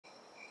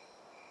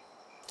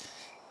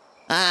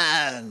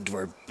And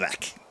we're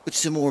back with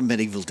some more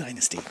Medieval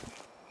Dynasty.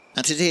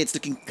 And today it's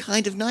looking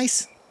kind of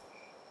nice.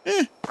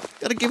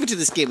 Gotta give it to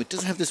this game. It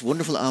does have this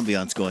wonderful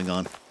ambiance going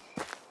on.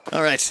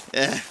 Alright,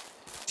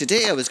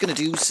 today I was going to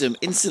do some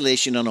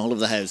insulation on all of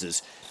the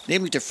houses,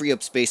 namely to free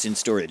up space in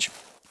storage.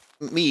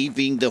 Me,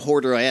 being the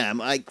hoarder I am,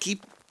 I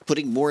keep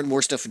putting more and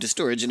more stuff into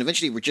storage, and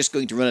eventually we're just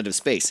going to run out of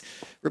space.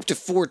 We're up to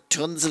 4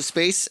 tons of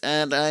space,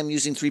 and I'm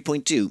using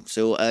 3.2,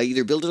 so I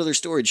either build another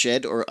storage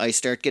shed, or I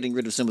start getting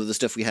rid of some of the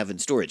stuff we have in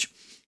storage.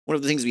 One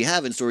of the things we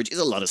have in storage is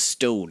a lot of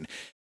stone,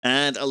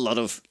 and a lot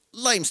of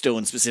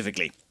limestone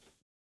specifically.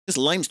 This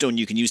limestone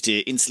you can use to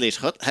insulate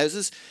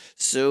houses,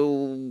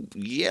 so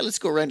yeah, let's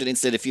go around and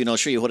insulate a few and I'll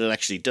show you what it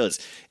actually does.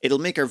 It'll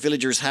make our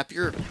villagers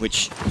happier,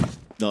 which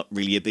not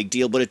really a big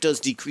deal, but it does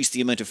decrease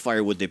the amount of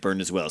firewood they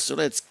burn as well. So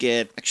let's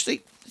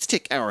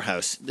take our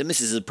house. The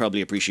missus will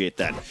probably appreciate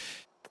that.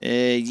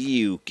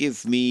 You,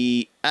 give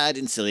me add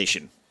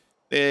insulation.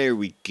 There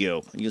we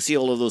go. And you'll see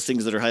all of those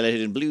things that are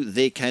highlighted in blue,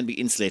 they can be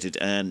insulated,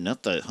 and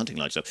not the hunting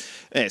lodge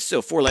stuff.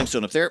 So 4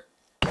 limestone up there.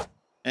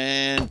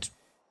 And,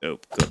 oh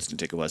god, it's going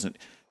to take a while, isn't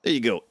it? There you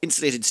go,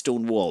 insulated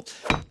stone wall.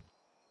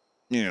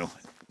 Now,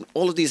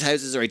 all of these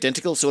houses are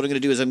identical, so what I'm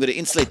going to do is I'm going to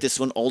insulate this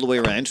one all the way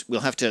around.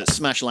 We'll have to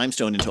smash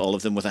limestone into all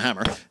of them with a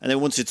hammer, and then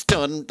once it's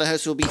done, the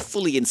house will be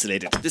fully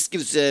insulated. This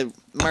gives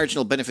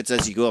marginal benefits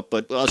as you go up,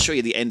 but I'll show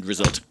you the end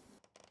result.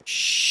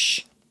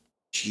 Shh,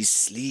 she's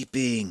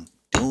sleeping.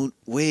 Don't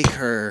wake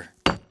her.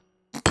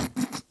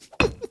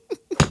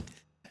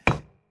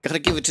 Gotta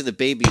give it to the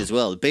baby as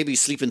well. The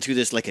baby's sleeping through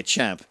this like a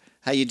champ.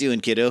 How you doing,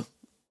 kiddo?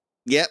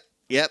 Yep.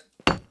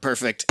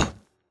 Perfect.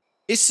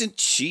 Isn't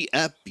she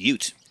a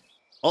beaut?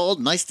 All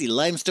nicely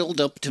limestoned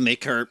up to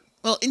make her,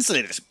 well,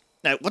 insulated.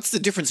 Now, what's the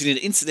difference between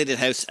an insulated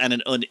house and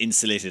an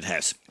uninsulated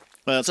house?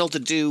 Well, it's all to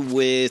do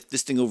with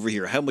this thing over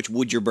here, how much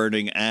wood you're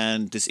burning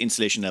and this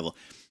insulation level.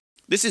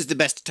 This is the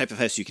best type of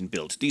house you can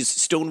build. These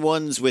stone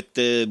ones with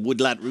the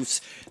wood-lat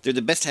roofs, they're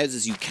the best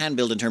houses you can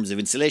build in terms of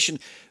insulation,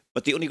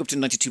 but they only go up to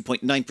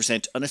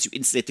 92.9% unless you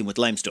insulate them with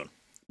limestone.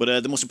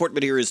 But the most important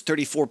bit here is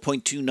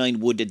 34.29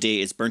 wood a day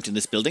is burnt in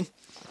this building.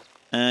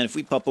 And if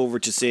we pop over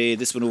to, say,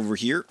 this one over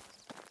here,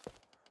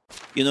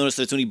 you'll notice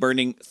that it's only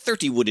burning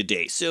 30 wood a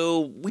day.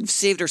 So we've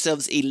saved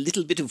ourselves a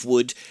little bit of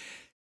wood,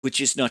 which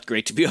is not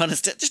great, to be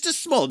honest. Just a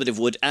small bit of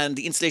wood, and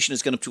the insulation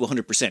has gone up to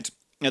 100%.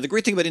 Now, the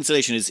great thing about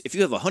insulation is if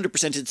you have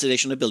 100%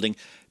 insulation on a building,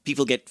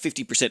 people get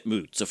 50%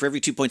 mood. So for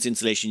every 2 points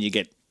insulation, you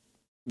get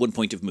 1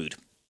 point of mood.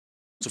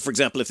 So, for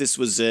example, if this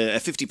was a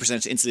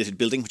 50% insulated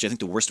building, which I think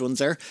the worst ones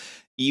are,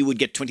 you would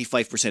get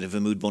 25% of a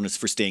mood bonus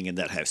for staying in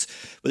that house.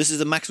 But this is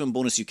the maximum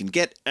bonus you can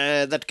get.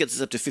 That gets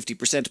us up to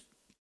 50%.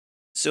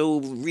 So,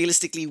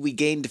 realistically, we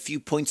gained a few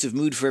points of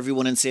mood for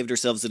everyone and saved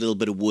ourselves a little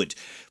bit of wood.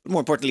 But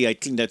more importantly, I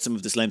cleaned out some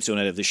of this limestone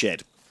out of the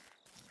shed.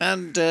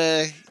 And,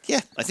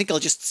 yeah, I think I'll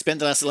just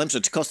spend the last limestone.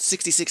 It costs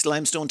 66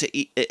 limestone to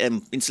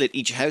insulate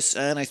each house,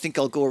 and I think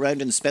I'll go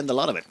around and spend a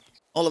lot of it.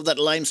 All of that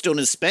limestone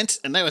is spent,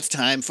 and now it's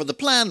time for the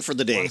plan for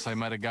the day. Once I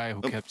met a guy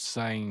who kept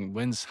saying,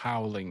 "Wind's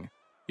howling,"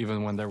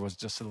 even when there was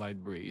just a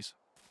light breeze.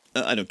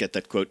 I don't get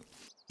that quote.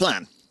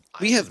 Plan.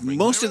 We have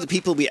most of the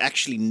people we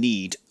actually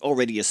need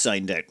already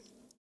assigned out.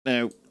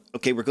 Now,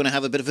 okay, we're going to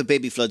have a bit of a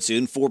baby flood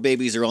soon. 4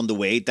 babies are on the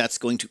way. That's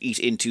going to eat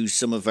into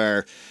some of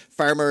our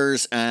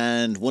farmers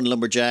and 1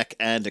 lumberjack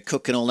and a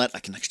cook and all that. I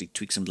can actually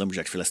tweak some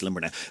lumberjacks for less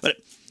lumber now. But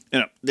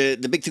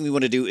the big thing we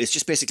want to do is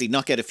just basically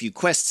knock out a few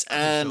quests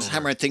and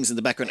hammer out things in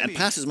the background and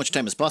pass as much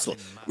time as possible.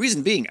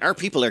 Reason being, our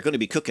people are going to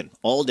be cooking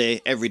all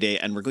day, every day,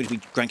 and we're going to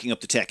be cranking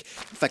up the tech.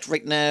 In fact,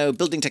 right now,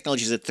 building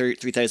technology is at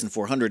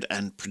 3,400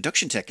 and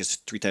production tech is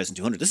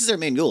 3,200. This is our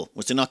main goal,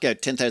 was to knock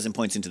out 10,000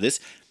 points into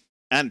this,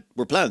 and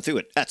we're plowing through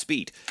it at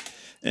speed.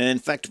 In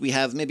fact, we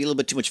have maybe a little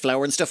bit too much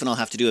flour and stuff, and I'll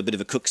have to do a bit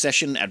of a cook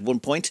session at one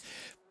point.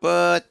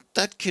 But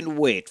that can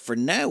wait. For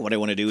now, what I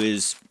want to do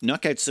is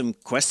knock out some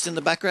quests in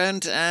the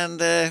background,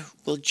 and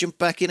we'll jump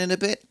back in a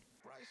bit.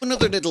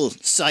 Another little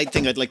side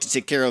thing I'd like to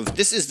take care of.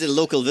 This is the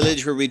local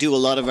village where we do a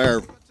lot of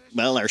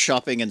our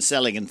shopping and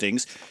selling and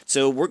things.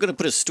 So we're going to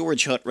put a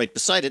storage hut right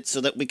beside it so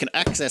that we can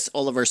access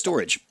all of our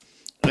storage.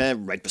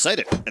 Right beside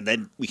it, and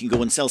then we can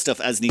go and sell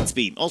stuff as needs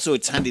be. Also,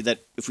 it's handy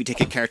that if we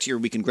take a cart here,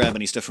 we can grab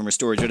any stuff from our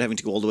storage without having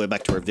to go all the way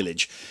back to our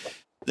village.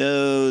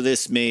 Though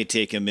this may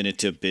take a minute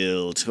to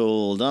build.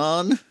 Hold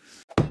on.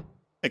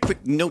 A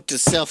quick note to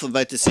self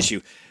about this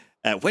issue.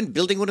 When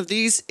building one of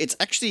these, it's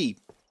actually,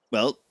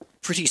 well,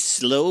 pretty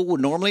slow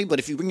normally, but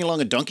if you bring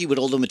along a donkey with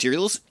all the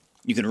materials,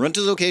 you can run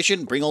to the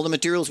location, bring all the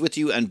materials with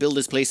you, and build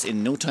this place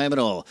in no time at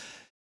all.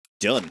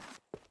 Done.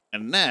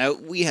 And now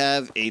we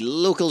have a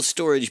local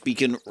storage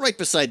beacon right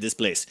beside this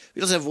place.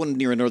 We also have one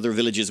near another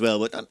village as well,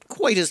 but not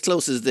quite as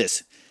close as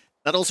this.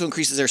 That also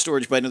increases our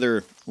storage by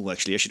another... Oh,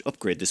 actually, I should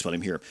upgrade this while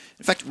I'm here.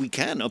 In fact, we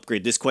can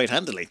upgrade this quite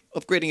handily.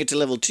 Upgrading it to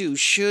level 2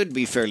 should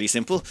be fairly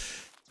simple,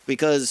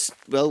 because,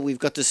 well, we've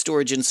got the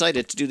storage inside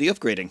it to do the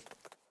upgrading.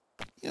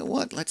 You know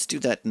what? Let's do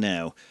that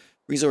now.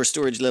 Resource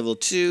storage level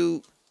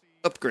 2,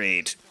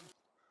 upgrade.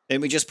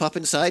 And we just pop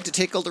inside to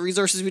take all the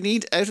resources we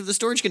need out of the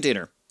storage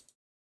container.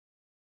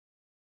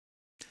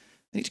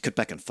 I need to cut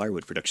back on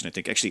firewood production, I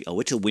think. Actually, I'll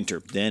wait till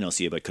winter, then I'll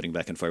see about cutting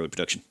back on firewood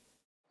production.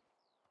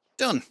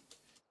 Done.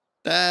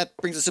 That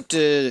brings us up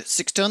to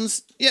 6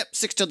 tons. Yep,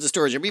 6 tons of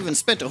storage. I've even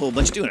spent a whole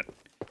bunch doing it.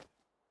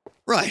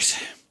 Right.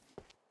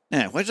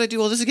 Now, why did I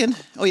do all this again?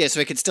 Oh yeah, so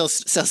I could still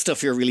sell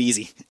stuff here really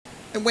easy.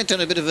 I went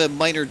on a bit of a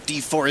minor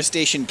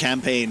deforestation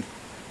campaign.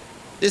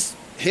 This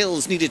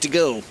hills needed to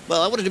go.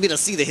 Well, I wanted to be able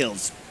to see the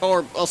hills.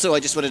 Or also I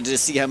just wanted to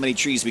see how many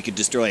trees we could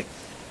destroy.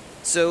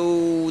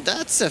 So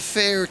that's a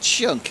fair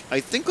chunk. I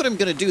think what I'm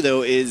going to do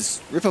though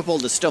is rip up all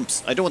the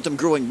stumps. I don't want them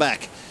growing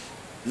back.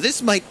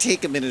 This might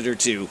take a minute or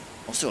two.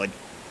 Also, I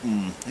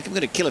think I'm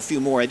going to kill a few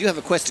more. I do have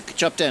a quest to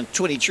chop down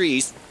 20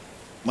 trees.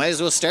 Might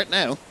as well start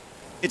now.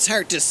 It's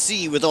hard to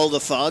see with all the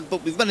fog,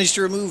 but we've managed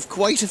to remove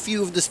quite a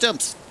few of the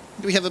stumps.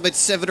 We have about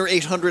 700 or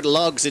 800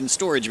 logs in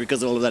storage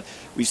because of all of that.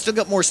 We've still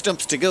got more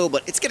stumps to go,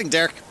 but it's getting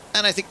dark,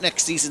 and I think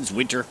next season's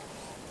winter.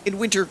 In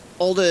winter,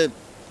 all the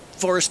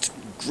forest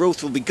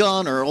growth will be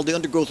gone, or all the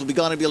undergrowth will be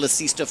gone, and be able to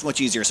see stuff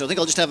much easier. So I think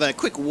I'll just have a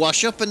quick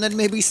wash up and then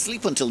maybe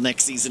sleep until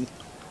next season.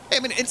 I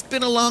mean, it's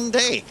been a long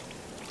day.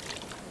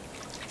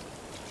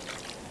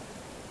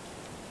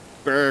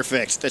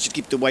 Perfect. That should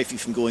keep the wifey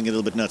from going a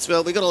little bit nuts.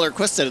 Well, we got all our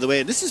quests out of the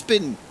way, and this has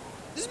been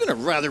a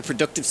rather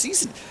productive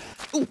season.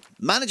 Oh,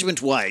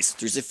 management-wise,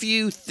 there's a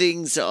few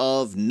things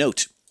of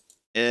note.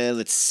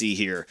 Let's see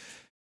here.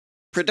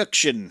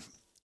 Production.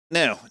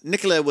 Now,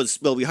 Nicola was,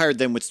 well, we hired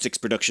them with 6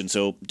 production,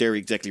 so they're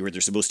exactly where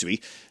they're supposed to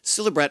be.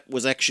 Silverbrat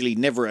was actually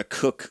never a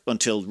cook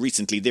until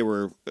recently. They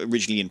were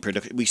originally in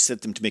production. We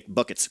sent them to make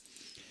buckets.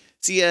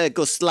 See,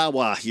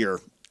 Goslawa here.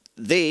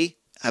 They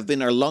have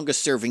been our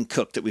longest serving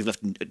cook that we've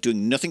left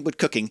doing nothing but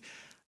cooking,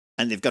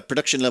 and they've got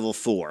production level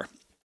 4.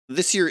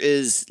 This here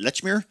is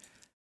Lechmere.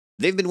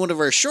 They've been one of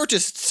our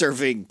shortest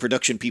serving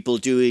production people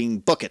doing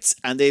buckets,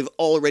 and they've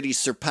already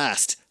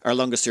surpassed our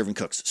longest serving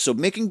cooks. So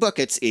making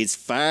buckets is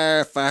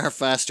far, far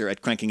faster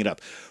at cranking it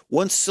up.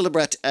 Once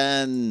Silverbrat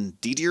and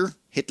Didier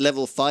hit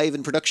level 5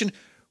 in production,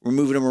 we're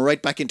moving them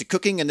right back into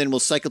cooking, and then we'll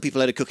cycle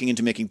people out of cooking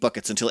into making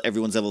buckets until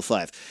everyone's level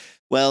 5.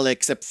 Well,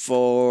 except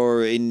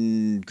for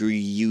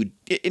Ingrid,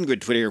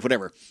 Twitter,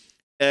 whatever.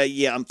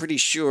 Yeah, I'm pretty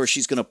sure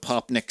she's going to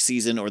pop next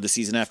season or the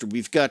season after.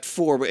 We've got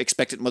 4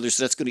 expectant mothers,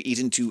 so that's going to eat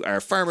into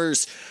our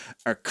farmers,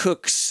 our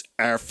cooks,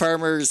 our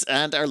farmers,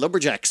 and our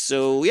lumberjacks.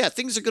 So, yeah,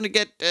 things are going to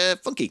get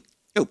funky.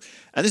 Oh,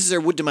 and this is our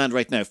wood demand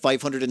right now,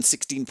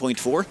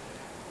 516.4.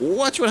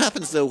 Watch what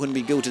happens, though, when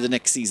we go to the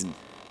next season.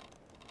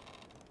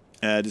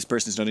 This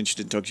person's not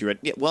interested in talking to you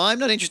right now. Yeah, well, I'm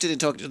not interested in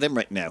talking to them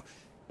right now.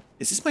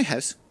 Is this my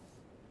house?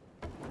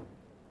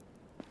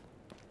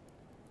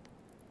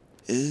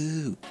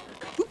 Ooh.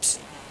 Oops.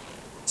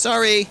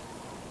 Sorry.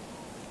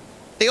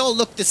 They all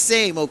look the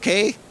same,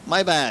 okay?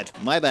 My bad.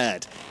 My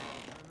bad.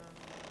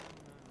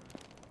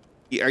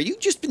 Are you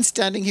just been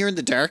standing here in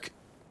the dark?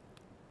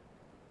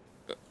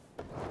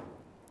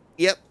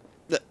 Yep.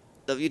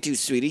 Love you too,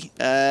 sweetie.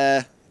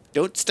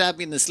 Don't stab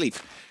me in the sleep.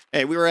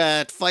 Hey, we were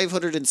at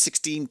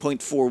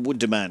 516.4 wood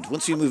demand.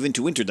 Once we move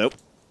into winter, though.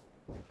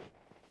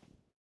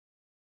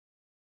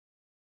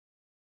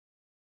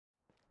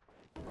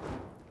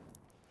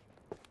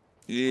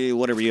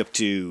 What are we up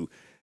to?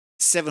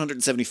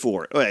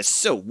 774. Alright,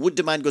 so wood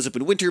demand goes up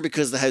in winter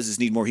because the houses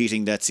need more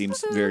heating. That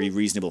seems very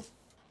reasonable.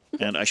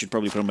 And I should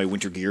probably put on my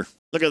winter gear.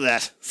 Look at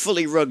that.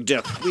 Fully rugged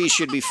up. We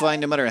should be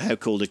fine no matter how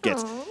cold it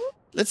gets.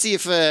 Let's see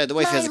if the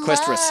wife has a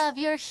quest for us.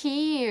 You're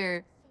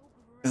here.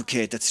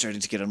 Okay, that's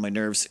starting to get on my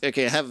nerves.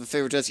 Okay, I have a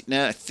favorite dress.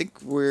 Now, I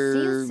think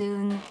we're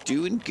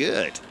doing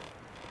good.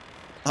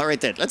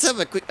 Alright then, let's have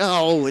a quick...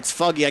 Oh, it's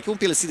foggy. I won't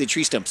be able to see the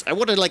tree stumps. I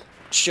want to, like,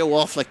 show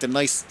off, like, the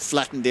nice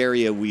flattened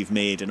area we've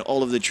made and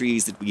all of the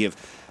trees that we have.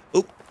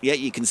 Oh, yeah,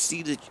 you can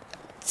see the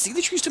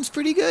tree stumps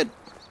pretty good.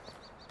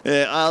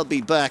 I'll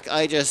be back.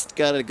 I just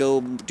gotta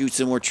go do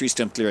some more tree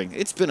stump clearing.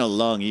 It's been a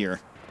long year.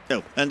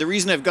 Oh, and the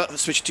reason I've got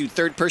switched to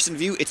third-person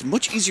view, it's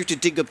much easier to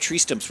dig up tree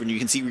stumps when you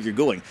can see where you're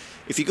going.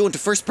 If you go into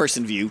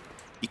first-person view,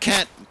 you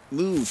can't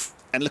move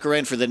and look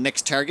around for the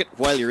next target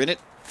while you're in it,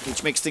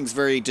 which makes things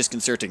very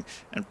disconcerting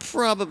and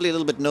probably a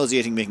little bit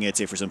nauseating, making it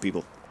safe for some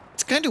people.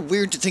 It's kind of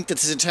weird to think that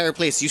this entire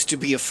place used to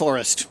be a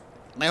forest.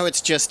 Now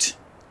it's just,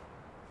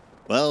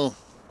 well,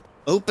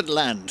 open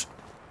land.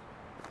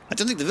 I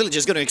don't think the village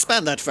is going to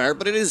expand that far,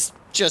 but it is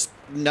just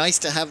nice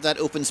to have that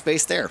open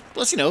space there.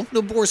 Plus, you know,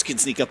 no boars can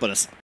sneak up on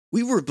us.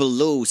 We were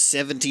below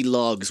 70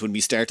 logs when we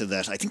started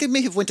that. I think I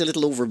may have went a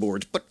little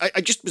overboard, but I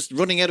just was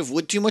running out of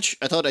wood too much.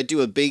 I thought I'd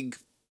do a big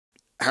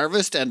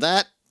harvest, and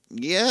that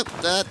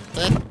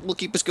will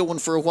keep us going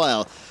for a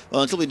while.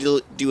 Well, until we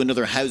do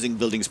another housing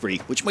building spree,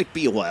 which might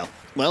be a while.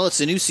 Well,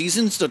 it's a new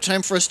season, so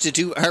time for us to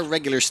do our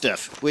regular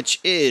stuff, which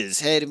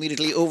is head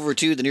immediately over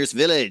to the nearest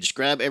village,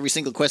 grab every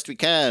single quest we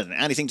can.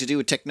 Anything to do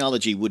with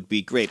technology would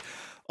be great.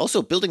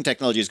 Also, building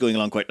technology is going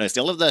along quite nicely.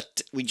 All of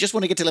that, we just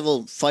want to get to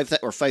level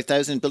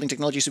 5,000 building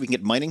technology so we can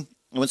get mining.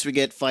 And once we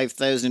get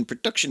 5,000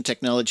 production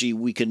technology,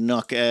 we can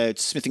knock out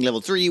smithing level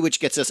 3, which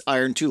gets us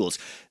iron tools.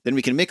 Then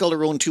we can make all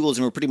our own tools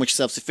and we're pretty much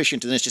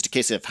self-sufficient, and then it's just a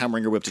case of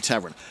hammering our way up to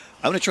tavern.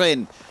 I'm going to try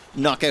and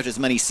knock out as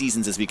many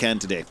seasons as we can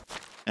today.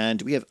 And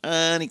do we have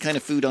any kind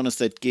of food on us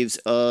that gives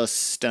us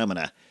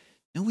stamina?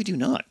 No, we do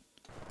not.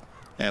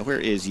 Where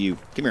is you?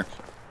 Come here.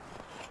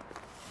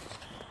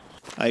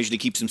 I usually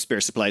keep some spare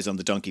supplies on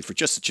the donkey for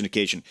just such an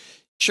occasion.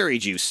 Cherry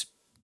juice.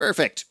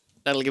 Perfect.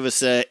 That'll give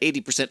us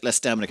 80% less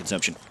stamina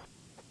consumption.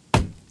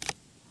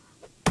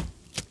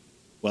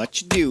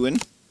 What you doing?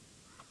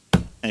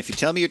 And if you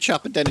tell me you're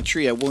chopping down a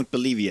tree, I won't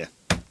believe you.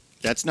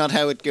 That's not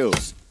how it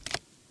goes.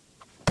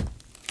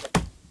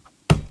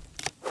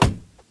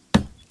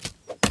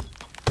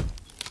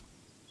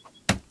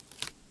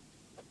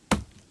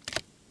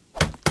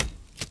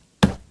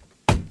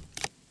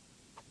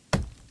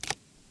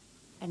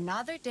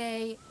 Another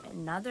day,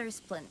 another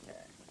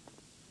splinter.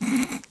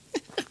 And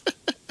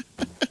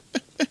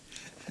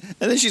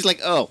then she's like,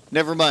 oh,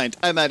 never mind,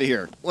 I'm out of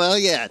here. Well,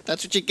 yeah,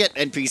 that's what you get,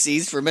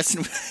 NPCs, for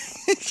messing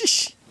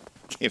with...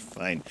 Okay,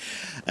 fine.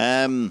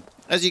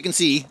 As you can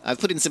see, I've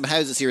put in some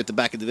houses here at the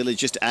back of the village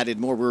just to add in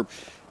more. We're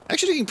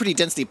actually getting pretty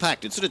densely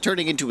packed. It's sort of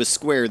turning into a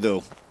square,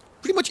 though.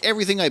 Pretty much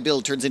everything I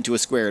build turns into a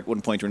square at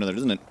one point or another,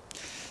 doesn't it?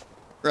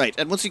 Right,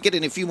 and once we get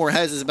in a few more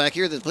houses back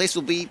here, the place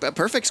will be a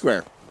perfect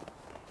square.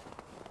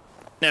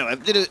 Now, I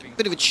did a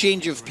bit of a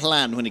change of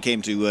plan when it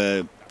came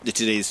to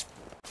today's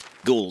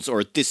goals,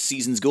 or this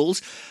season's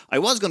goals. I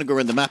was going to go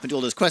around the map and do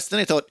all those quests, then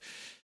I thought,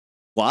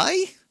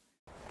 why?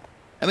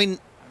 I mean,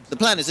 the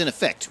plan is in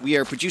effect. We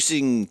are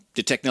producing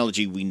the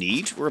technology we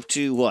need. We're up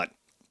to, what,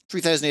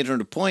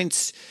 3,800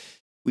 points.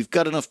 We've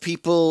got enough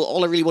people.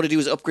 All I really want to do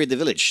is upgrade the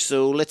village.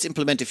 So let's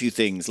implement a few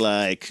things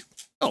like,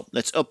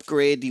 let's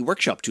upgrade the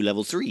workshop to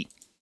level 3.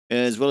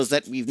 As well as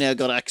that, we've now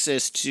got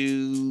access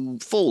to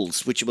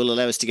folds, which will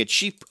allow us to get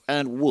sheep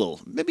and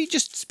wool. Maybe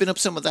just spin up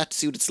some of that to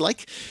see what it's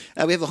like.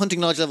 We have a hunting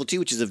lodge level 2,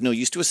 which is of no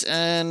use to us.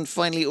 And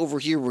finally, over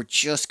here, we're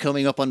just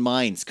coming up on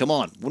mines. Come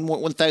on,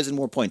 1,000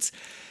 more points.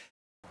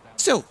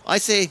 So, I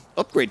say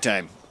upgrade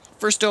time.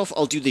 First off,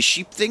 I'll do the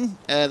sheep thing.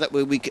 That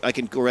way I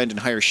can go around and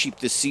hire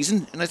sheep this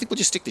season. And I think we'll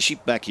just stick the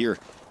sheep back here.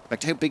 In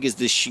fact, how big is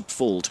this sheep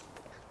fold?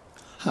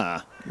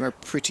 You are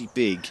pretty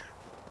big.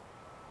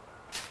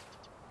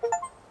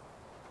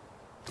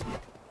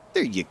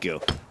 There you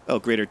go. Oh,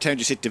 great. Our town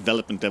just hit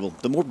development level.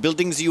 The more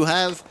buildings you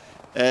have,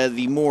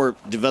 the more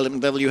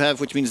development level you have,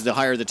 which means the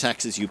higher the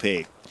taxes you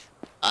pay.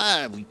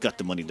 We got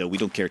the money, though. We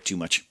don't care too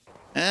much.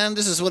 And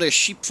this is what a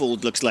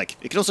sheepfold looks like.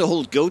 It can also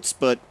hold goats,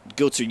 but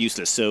goats are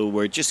useless, so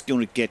we're just going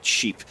to get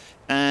sheep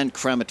and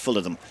cram it full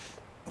of them.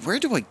 Where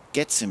do I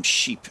get some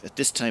sheep at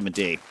this time of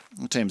day?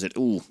 What time is it?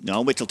 Ooh, no,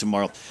 I'll wait till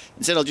tomorrow.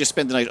 Instead, I'll just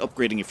spend the night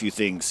upgrading a few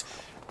things.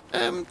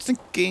 I'm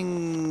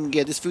thinking,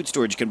 yeah, this food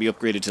storage can be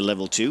upgraded to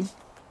level 2.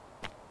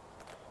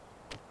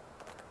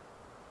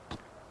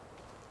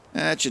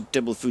 That should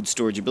double food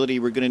storage ability.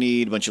 We're going to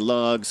need a bunch of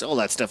logs, all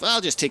that stuff.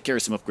 I'll just take care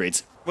of some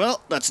upgrades.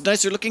 Well, that's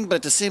nicer looking, but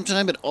at the same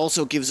time, it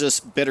also gives us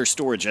better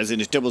storage, as in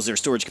it doubles our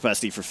storage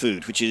capacity for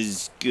food, which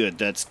is good.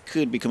 That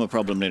could become a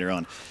problem later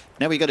on.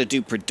 Now we got to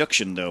do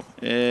production, though.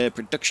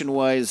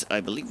 Production-wise, I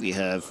believe we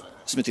have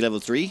smithy level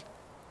 3.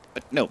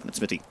 But no, not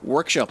smithy.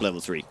 Workshop level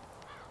 3.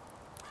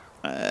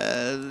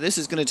 This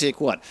is going to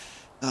take what?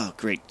 Oh,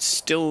 great.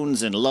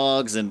 Stones and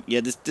logs, and yeah,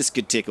 this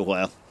could take a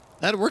while.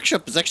 That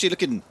workshop is actually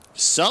looking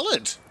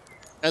solid.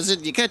 As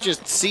in, you can't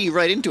just see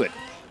right into it.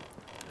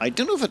 I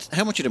don't know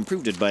how much it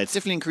improved it by. It's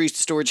definitely increased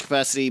storage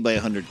capacity by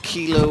 100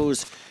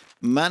 kilos.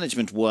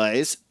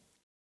 Management-wise,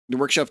 the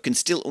workshop can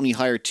still only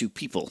hire 2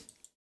 people.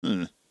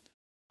 I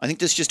think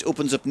this just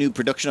opens up new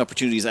production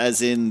opportunities,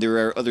 as in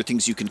there are other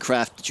things you can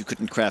craft that you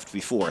couldn't craft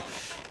before.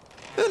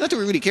 Not that we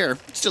really care.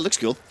 It still looks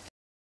cool.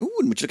 Ooh,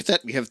 and would you look at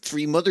that? We have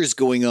 3 mothers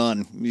going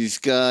on.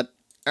 We've got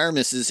our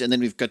missus, and then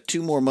we've got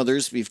 2 more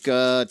mothers. We've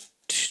got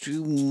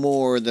 2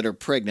 more that are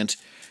pregnant.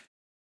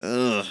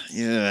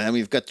 Yeah, and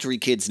we've got 3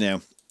 kids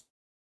now.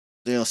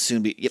 They'll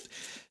soon be... Yep.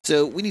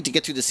 So we need to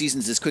get through the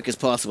seasons as quick as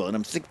possible. And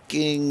I'm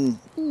thinking...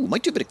 Ooh,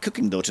 might do a bit of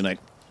cooking, though, tonight.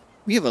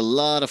 We have a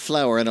lot of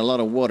flour and a lot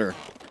of water.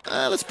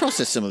 Let's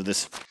process some of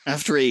this.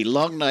 After a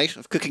long night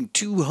of cooking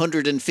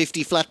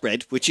 250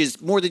 flatbread, which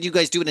is more than you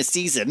guys do in a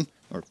season,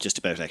 or just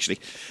about, actually,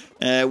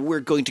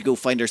 we're going to go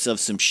find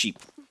ourselves some sheep.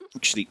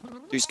 Actually,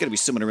 there's got to be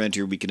someone around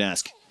here we can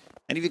ask.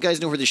 Any of you guys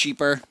know where the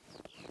sheep are?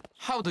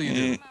 How do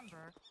you do?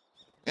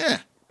 Yeah.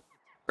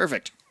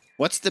 Perfect.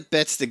 What's the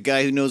bets the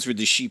guy who knows where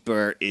the sheep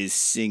are is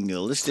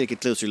single? Let's take a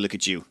closer look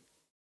at you.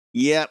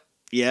 Yep.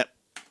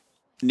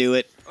 Knew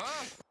it.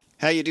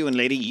 How you doing,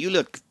 lady? You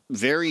look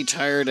very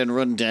tired and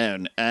run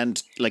down,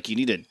 and like you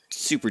need a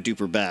super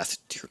duper bath.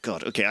 Dear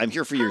God. Okay, I'm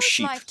here for your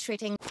sheep. Life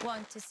treating.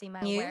 Want to see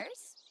my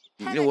wares?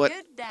 You know what?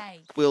 Good day.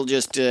 We'll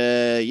just,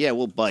 yeah,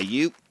 we'll buy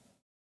you.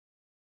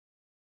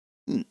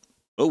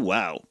 Oh,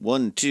 wow.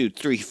 1, 2,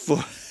 3,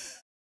 4.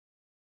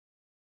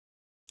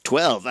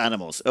 12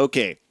 animals.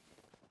 Okay.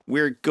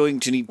 We're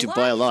going to need to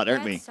buy a lot,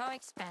 aren't we? So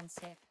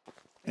expensive.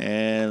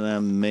 And a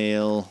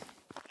male.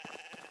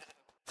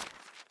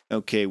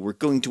 Okay, we're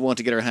going to want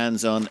to get our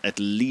hands on at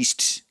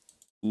least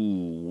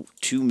 2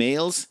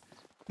 males,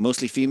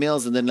 mostly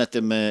females, and then let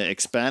them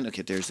expand.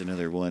 Okay, there's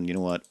another one. You know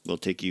what? We'll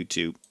take you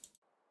 2.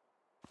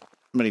 I'm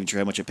not even sure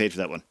how much I paid for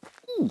that one.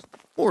 Ooh,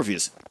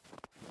 Orpheus.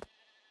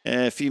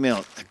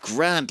 Female,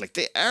 $1,000. Like,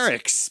 they are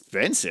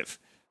expensive.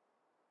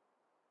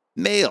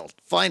 Male,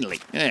 finally.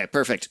 Yeah,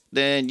 perfect.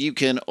 Then you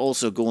can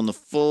also go on the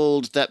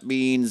fold. That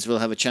means we'll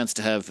have a chance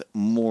to have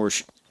more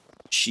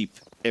sheep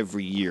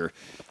every year.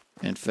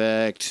 In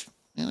fact,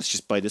 yeah, let's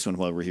just buy this one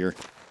while we're here.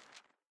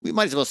 We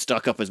might as well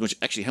stock up as much.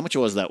 Actually, how much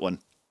was that one?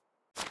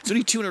 It's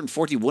only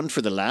 241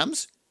 for the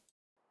lambs?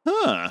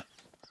 Huh.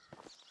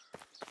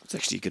 That's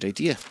actually a good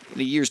idea.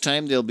 In a year's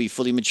time, they'll be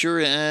fully mature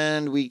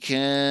and we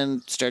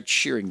can start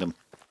shearing them.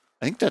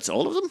 I think that's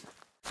all of them.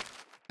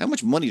 How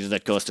much money did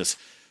that cost us?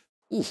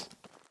 Ooh,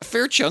 a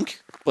fair chunk,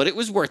 but it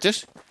was worth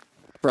it.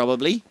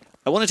 Probably.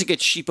 I wanted to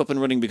get sheep up and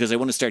running because I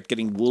want to start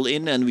getting wool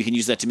in and we can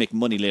use that to make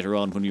money later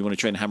on when we want to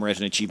try and hammer out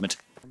an achievement.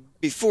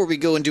 Before we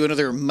go and do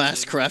another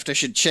mass craft, I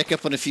should check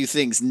up on a few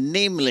things,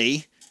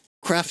 namely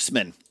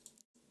craftsmen.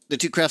 The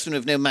 2 craftsmen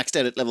have now maxed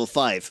out at level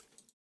 5.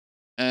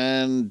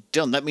 And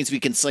done. That means we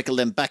can cycle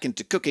them back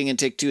into cooking and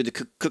take 2 of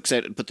the cooks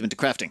out and put them into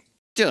crafting.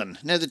 Done.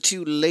 Now the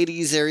 2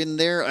 ladies are in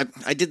there.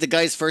 I did the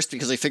guys first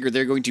because I figured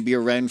they're going to be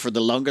around for the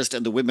longest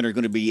and the women are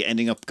going to be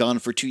ending up gone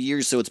for 2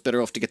 years, so it's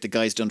better off to get the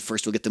guys done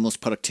first. We'll get the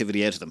most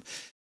productivity out of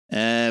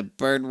them.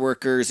 Barn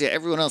workers. Yeah,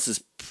 everyone else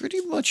is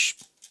pretty much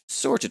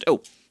sorted.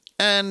 Oh,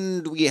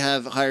 and we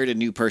have hired a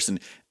new person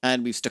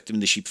and we've stuck them in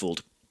the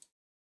sheepfold.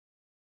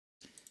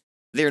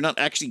 They're not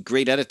actually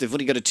great at it. They've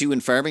only got a 2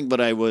 in farming,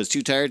 but I was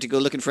too tired to go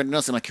looking for anything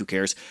else. I'm like, who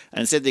cares?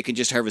 And said they can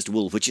just harvest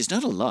wool, which is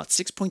not a lot.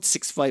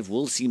 6.65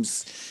 wool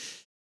seems...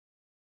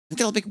 I think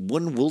they'll make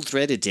 1 wool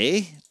thread a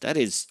day. That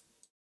is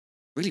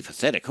really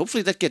pathetic.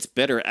 Hopefully that gets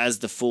better as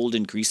the fold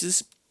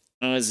increases.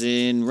 As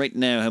in, right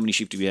now, how many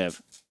sheep do we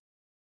have?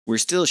 We're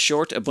still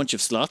short a bunch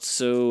of slots,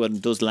 so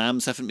and those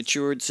lambs haven't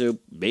matured, so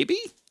maybe?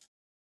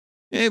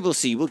 Yeah, we'll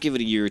see. We'll give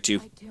it a year or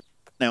 2.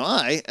 Now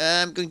I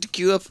am going to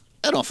queue up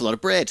an awful lot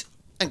of bread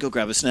and go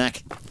grab a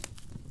snack.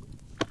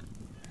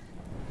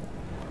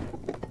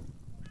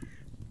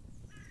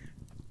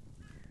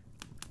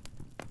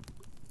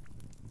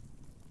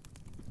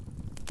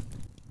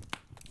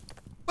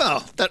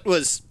 Well, that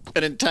was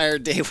an entire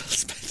day well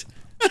spent.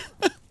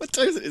 What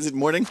time is it? Is it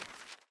morning?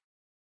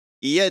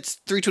 Yeah, it's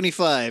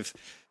 3:25.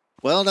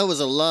 Well, that was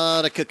a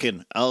lot of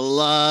cooking. A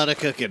lot of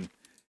cooking.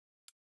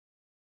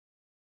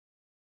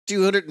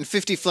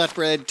 250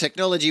 flatbread,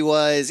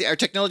 technology-wise. Our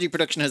technology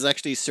production has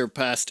actually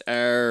surpassed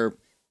our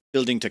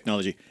building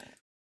technology.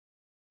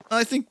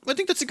 I think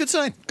that's a good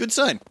sign. Good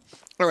sign.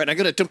 All right, I'm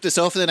going to dump this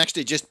off and then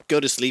actually just go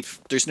to sleep.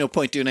 There's no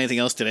point doing anything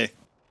else today.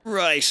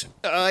 Right.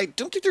 I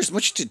don't think there's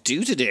much to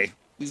do today.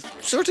 We've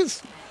sort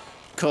of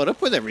caught up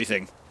with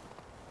everything.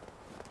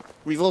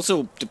 We've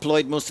also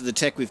deployed most of the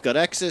tech we've got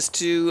access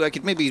to. I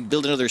could maybe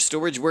build another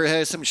storage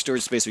warehouse. How much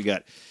storage space we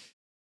got?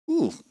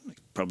 Ooh, I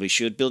probably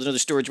should build another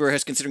storage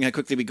warehouse considering how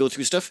quickly we go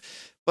through stuff.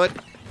 But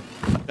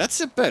that's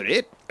about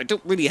it. I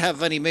don't really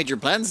have any major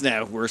plans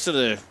now. We're sort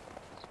of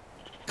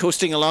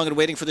coasting along and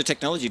waiting for the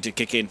technology to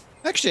kick in.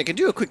 Actually, I can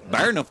do a quick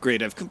barn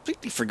upgrade. I've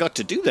completely forgot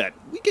to do that.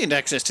 We gained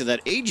access to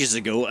that ages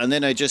ago, and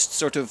then I just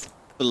sort of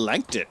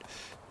blanked it.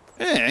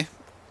 Eh,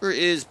 where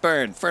is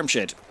barn? Farm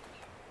shed.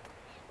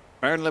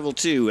 Barn level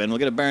 2, and we'll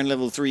get a barn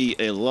level 3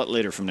 a lot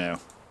later from now.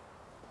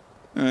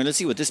 Alright, let's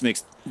see what this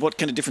makes. What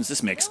kind of difference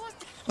this makes.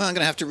 Well, I'm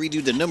going to have to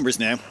redo the numbers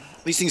now.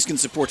 These things can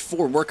support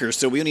 4 workers,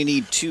 so we only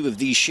need 2 of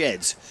these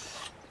sheds.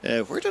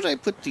 Where did I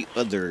put the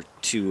other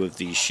 2 of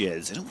these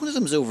sheds? I know one of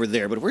them's over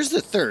there, but where's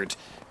the third?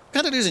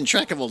 Kind of losing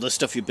track of all the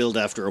stuff you build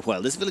after a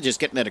while. This village is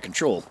getting out of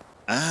control.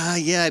 Ah,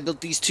 yeah, I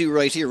built these 2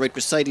 right here, right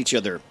beside each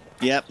other.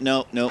 Yep,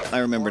 no, I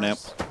remember now.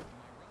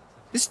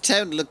 This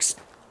town looks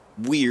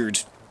weird.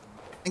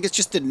 I think it's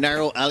just the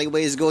narrow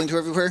alleyways going through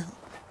everywhere.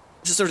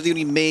 This is sort of the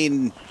only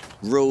main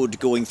road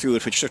going through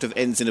it, which sort of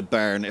ends in a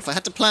barn. If I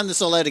had to plan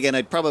this all out again,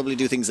 I'd probably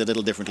do things a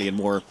little differently and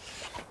more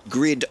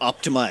grid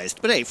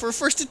optimized. But hey, for a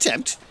first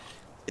attempt,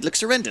 it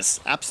looks horrendous.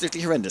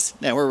 Absolutely horrendous.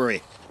 Now, where were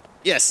we?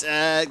 Yes,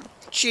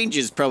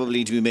 changes probably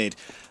need to be made.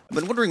 I've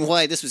been wondering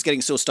why this was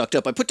getting so stocked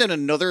up. I put down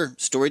another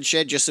storage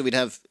shed just so we'd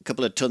have a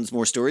couple of tons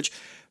more storage.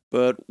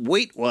 But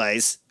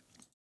weight-wise,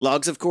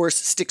 logs, of course,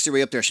 sticks are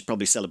way up there. I should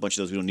probably sell a bunch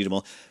of those. We don't need them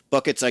all.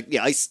 Buckets, I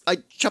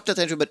chopped that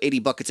down to about 80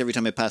 buckets every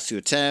time I pass through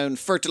a town.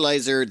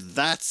 Fertilizer,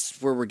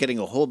 that's where we're getting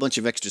a whole bunch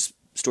of extra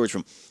storage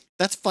from.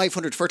 That's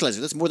 500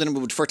 fertilizer. That's more than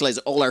we would fertilize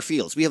all our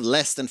fields. We have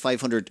less than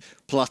 500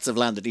 plots of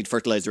land that need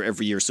fertilizer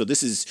every year. So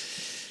this is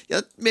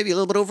maybe a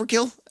little bit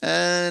overkill.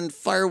 And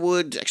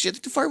firewood, actually, I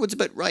think the firewood's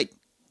about right.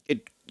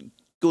 It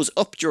goes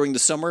up during the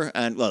summer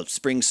and, well,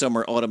 spring,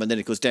 summer, autumn, and then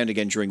it goes down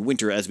again during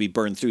winter as we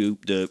burn through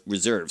the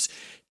reserves.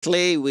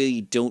 Clay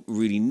we don't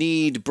really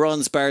need.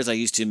 Bronze bars I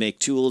used to make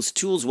tools.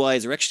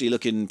 Tools-wise are actually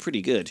looking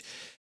pretty good.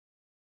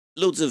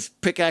 Loads of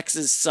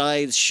pickaxes,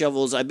 scythes,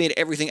 shovels. I made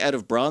everything out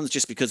of bronze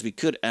just because we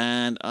could,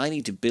 and I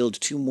need to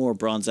build 2 more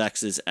bronze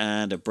axes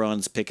and a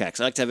bronze pickaxe.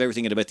 I like to have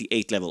everything at about the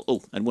 8th level.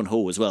 Oh, and 1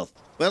 hoe as well.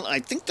 Well, I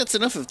think that's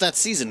enough of that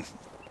season.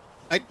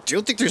 I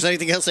don't think there's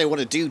anything else I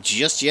want to do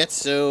just yet,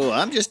 so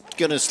I'm just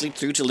going to sleep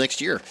through till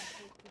next year.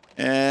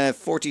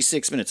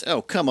 46 minutes.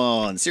 Oh, come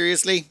on.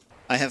 Seriously?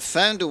 I have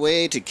found a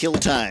way to kill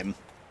time.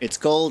 It's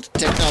called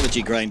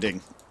technology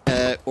grinding.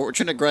 what we're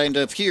trying to grind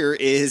up here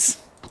is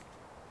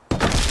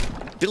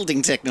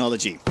building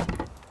technology.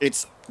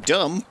 It's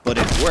dumb, but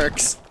it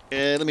works.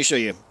 Let me show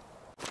you.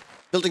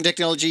 Building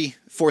technology,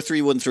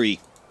 4313.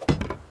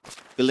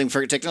 Building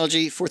for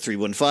technology,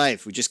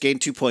 4315. We just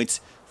gained 2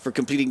 points for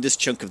completing this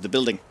chunk of the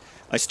building.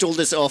 I stole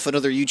this off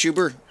another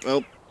YouTuber.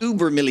 Well,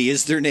 Ubermilly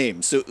is their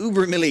name. So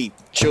Ubermilly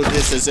showed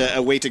this as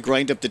a way to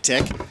grind up the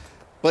tech.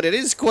 But it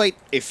is quite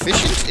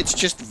efficient. It's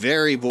just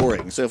very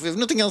boring. So if we have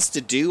nothing else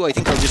to do, I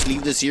think I'll just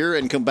leave this here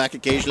and come back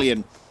occasionally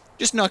and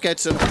just knock out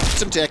some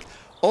tech.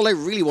 All I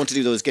really want to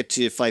do, though, is get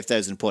to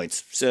 5,000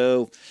 points.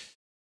 So,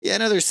 yeah,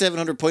 another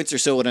 700 points or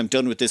so and I'm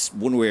done with this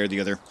one way or the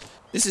other.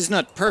 This is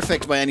not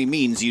perfect by any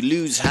means. You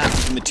lose half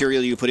of the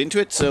material you put into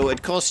it, so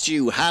it costs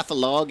you half a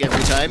log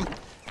every time.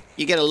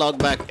 You get a log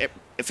back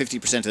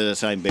 50% of the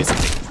time,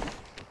 basically.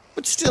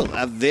 But still,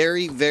 a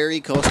very,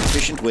 very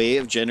cost-efficient way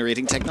of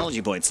generating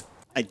technology points.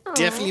 I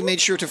definitely made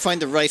sure to find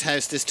the right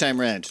house this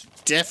time around.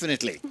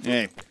 Definitely.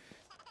 Hey,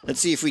 let's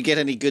see if we get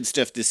any good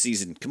stuff this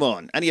season. Come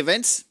on. Any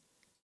events?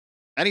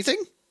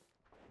 Anything?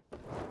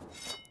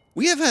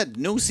 We have had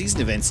no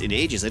season events in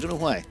ages. I don't know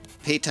why.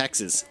 Pay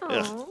taxes.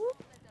 Ugh.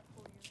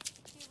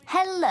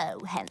 Hello,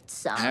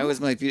 handsome. How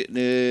is my...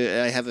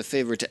 I have a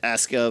favour to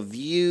ask of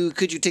you.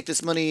 Could you take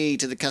this money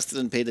to the castle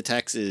and pay the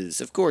taxes?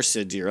 Of course,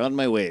 said dear. On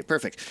my way.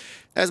 Perfect.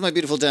 How's my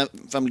beautiful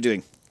family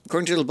doing?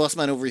 According to little boss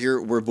man over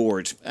here, we're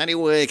bored. Any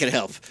way I can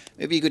help.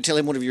 Maybe you could tell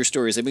him one of your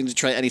stories. I'm willing to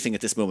try anything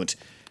at this moment.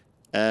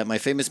 My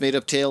famous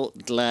made-up tale?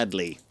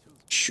 Gladly.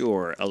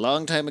 Sure. A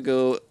long time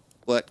ago...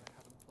 What?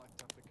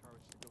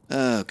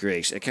 Oh,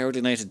 great. A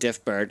cowardly knight, a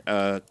deaf bard,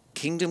 a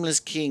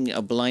kingdomless king,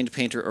 a blind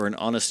painter, or an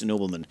honest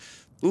nobleman.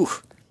 Ooh.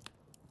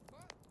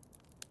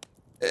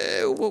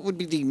 What would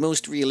be the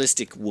most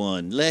realistic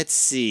one? Let's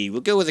see.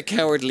 We'll go with a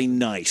cowardly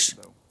knight.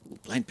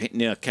 Blind painter?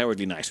 No,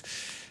 cowardly knight.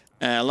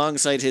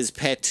 Alongside his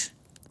pet...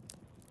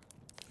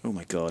 Oh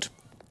my god.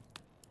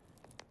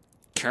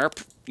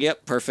 Carp?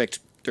 Yep, perfect.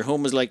 Their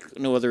home was like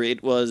no other.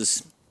 It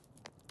was...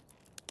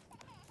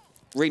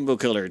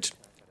 rainbow-coloured.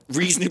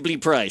 Reasonably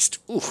priced.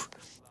 Ooh.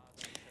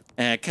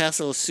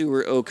 Castle,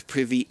 sewer, oak,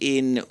 privy,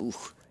 inn. Ooh.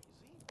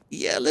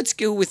 Yeah, let's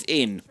go with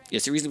inn.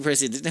 Yes, the reason for it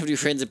didn't have any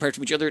friends apart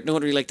from each other. No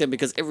one really liked them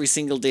because every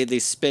single day they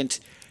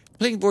spent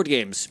playing board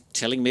games,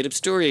 telling made-up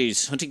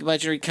stories, hunting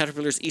imaginary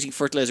caterpillars, eating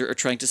fertilizer, or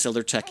trying to sell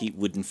their tacky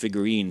wooden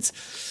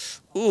figurines.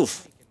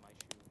 Oof.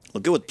 We'll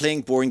go with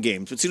playing boring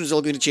games, but soon it's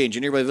all going to change. A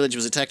nearby village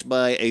was attacked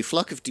by a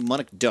flock of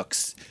demonic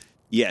ducks.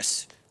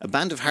 Yes. A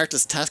band of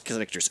heartless tax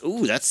collectors.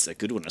 Ooh, that's a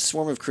good one. A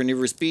swarm of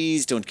carnivorous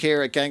bees. Don't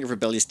care. A gang of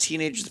rebellious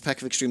teenagers. A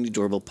pack of extremely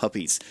adorable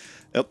puppies.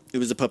 Oh, it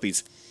was the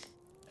puppies.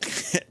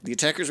 The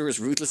attackers were as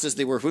ruthless as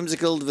they were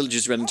whimsical. The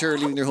villagers ran in terror,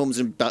 leaving their homes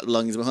and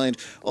belongings behind.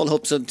 All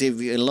hope someday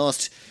be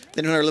lost.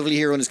 Then when our lovely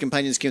hero and his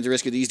companions came to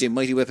rescue the East, a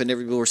mighty weapon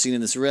never before seen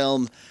in this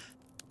realm.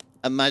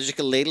 A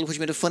magical ladle which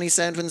made a funny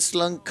sound when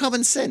slung.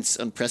 Common sense.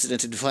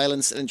 Unprecedented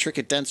violence. An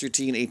intricate dance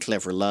routine. A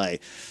clever lie.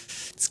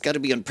 It's got to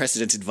be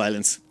unprecedented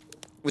violence.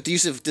 With the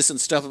use of this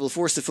unstoppable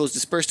force, the foes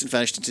dispersed and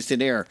vanished into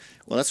thin air.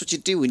 Well, that's what you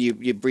do when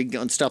you bring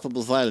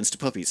unstoppable violence to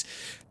puppies.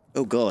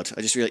 Oh god,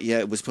 I just realized, yeah,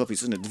 it was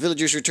puppies, wasn't it? The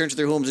villagers returned to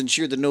their homes and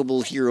cheered the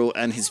noble hero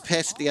and his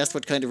pet. They asked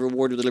what kind of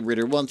reward would the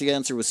liberator want. The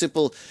answer was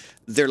simple.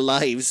 Their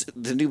lives,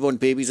 the newborn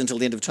babies until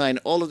the end of time,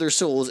 all of their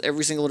souls,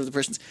 every single one of the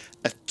persons.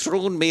 A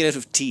throne made out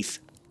of teeth.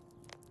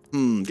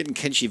 Getting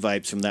Kenshi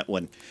vibes from that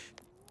one.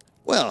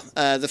 Well,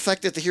 the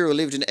fact that the hero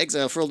lived in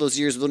exile for all those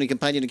years with only a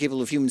companion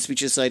incapable of human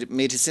speech aside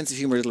made his sense of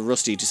humour a little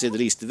rusty, to say the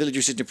least. The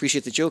villagers didn't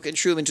appreciate the joke and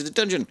threw him into the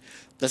dungeon.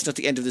 That's not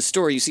the end of the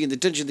story. You see, in the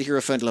dungeon, the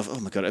hero found love. Oh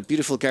my god, a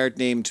beautiful guard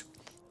named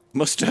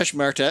Mustache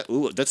Marta.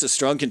 Ooh, that's a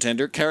strong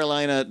contender.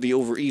 Carolina the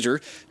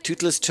Overeater.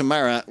 Toothless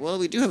Tamara. Well,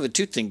 we do have a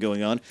tooth thing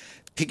going on.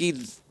 Piggy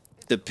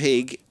the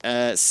Pig.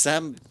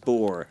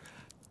 Sambor.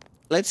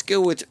 Let's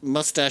go with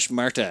Mustache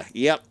Marta.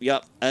 Yep.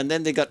 And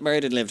then they got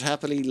married and lived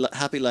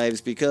happy lives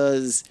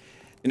because...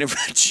 they never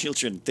had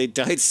children. They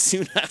died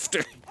soon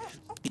after.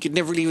 He could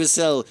never leave his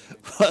cell,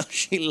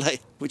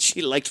 which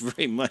she liked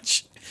very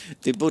much.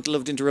 They both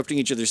loved interrupting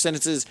each other's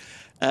sentences.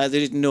 They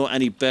didn't know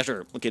any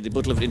better. Okay, they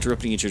both loved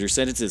interrupting each other's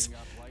sentences.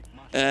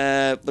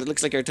 But it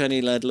looks like our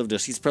tiny lad loved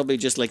us. He's probably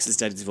just likes his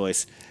daddy's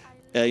voice.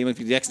 You might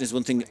be the accent is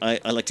one thing I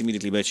liked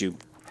immediately about you.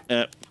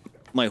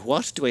 My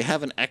what? Do I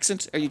have an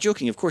accent? Are you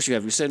joking? Of course you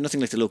have. You sound nothing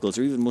like the locals,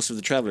 or even most of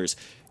the travellers.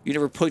 You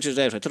never pointed it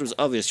out. I thought it was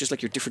obvious, just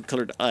like your different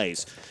coloured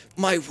eyes.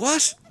 My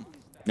what?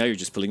 Now you're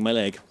just pulling my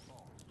leg.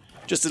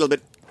 Just a little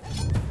bit.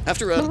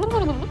 After all.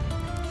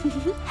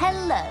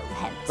 Hello,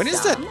 handsome. When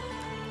is that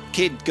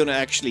kid gonna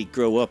actually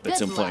grow up at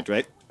some point,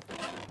 right?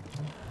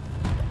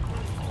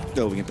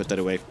 Oh, we can put that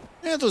away.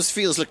 Yeah, those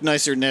fields look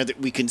nicer now that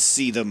we can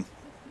see them.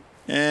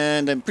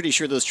 And I'm pretty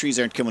sure those trees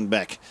aren't coming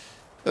back.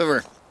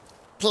 However,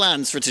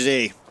 plans for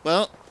today.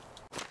 Well,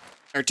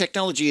 our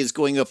technology is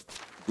going up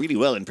really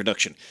well in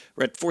production.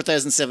 We're at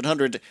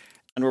 4,700,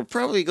 and we're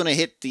probably going to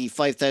hit the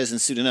 5,000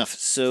 soon enough.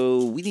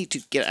 So we need to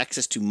get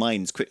access to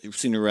mines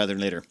sooner rather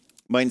than later.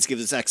 Mines give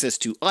us access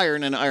to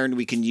iron, and iron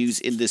we can use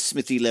in the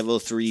smithy level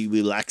 3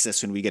 we'll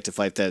access when we get to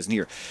 5,000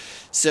 here.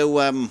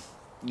 So,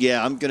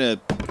 yeah, I'm going to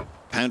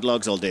pound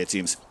logs all day, it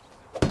seems.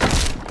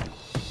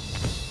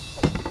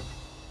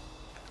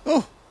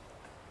 Oh,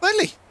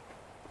 finally!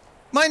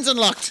 Mine's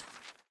unlocked!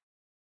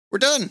 We're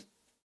done!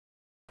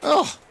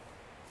 Oh,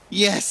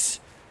 yes!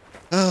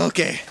 Oh,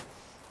 okay.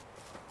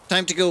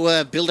 Time to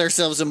go build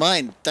ourselves a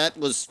mine. That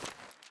was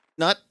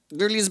not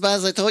nearly as bad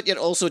as I thought, yet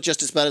also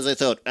just as bad as I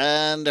thought.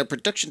 And our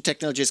production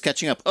technology is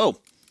catching up. Oh,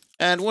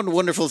 and one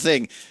wonderful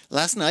thing.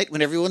 Last night,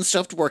 when everyone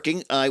stopped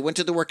working, I went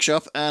to the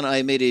workshop and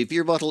I made a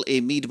beer bottle,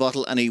 a mead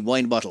bottle, and a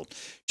wine bottle.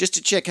 Just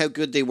to check how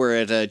good they were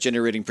at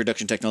generating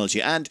production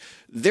technology. And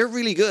they're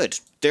really good.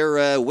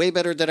 They're way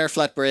better than our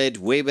flatbread,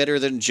 way better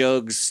than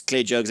jugs,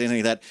 clay jugs,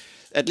 anything like that.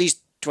 At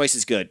least twice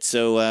as good.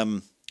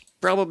 So,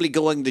 probably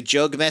going the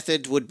jug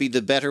method would be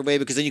the better way,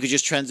 because then you could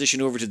just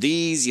transition over to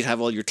these. You'd have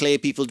all your clay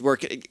people to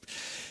work.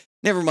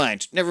 Never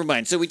mind.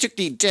 So we took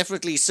the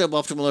definitely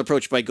suboptimal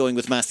approach by going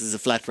with masses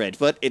of flatbread,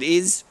 but it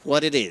is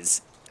what it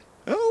is.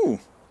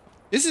 Oh,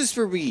 this is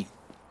where we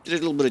did a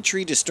little bit of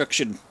tree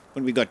destruction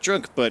when we got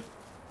drunk, but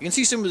you can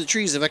see some of the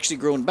trees have actually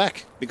grown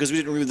back because we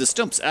didn't remove the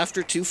stumps.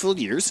 After 2 full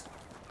years,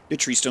 the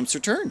tree stumps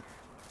return.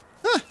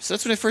 Ah, so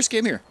that's when I first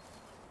came here.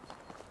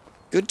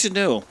 Good to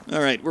know.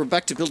 Alright, we're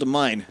back to build a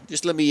mine.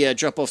 Just let me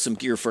drop off some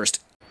gear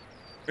first.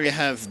 I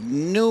have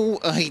no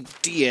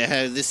idea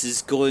how this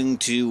is going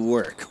to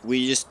work.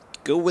 We just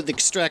go with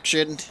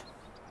extraction.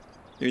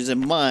 There's a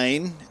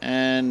mine,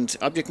 and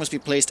object must be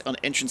placed on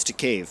entrance to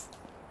cave.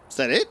 Is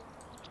that it?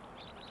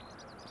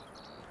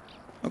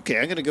 Okay,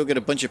 I'm gonna go get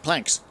a bunch of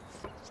planks.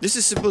 This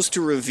is supposed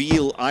to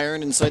reveal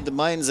iron inside the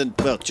mines and,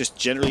 well, just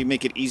generally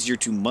make it easier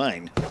to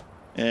mine.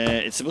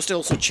 It's supposed to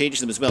also change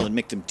them as well and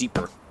make them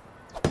deeper.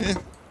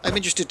 I'm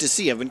interested to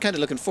see. I've been kind of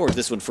looking forward to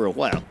this one for a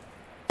while.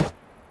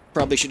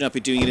 Probably should not be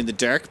doing it in the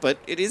dark, but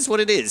it is what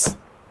it is.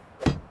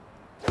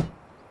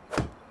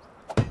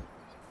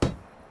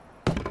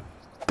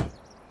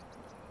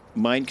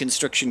 Mine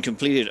construction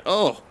completed.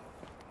 Oh!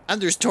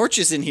 And there's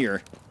torches in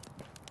here!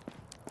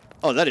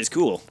 Oh, that is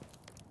cool.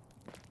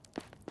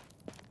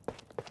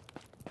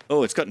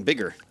 Oh, it's gotten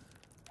bigger.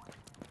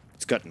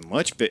 It's gotten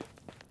much big.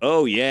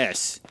 Oh,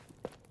 yes.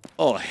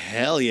 Oh,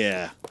 hell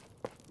yeah.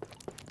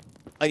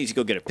 I need to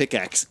go get a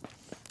pickaxe.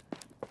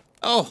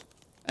 Oh!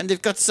 And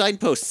they've got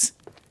signposts.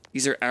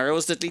 These are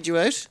arrows that lead you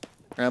out?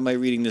 Or am I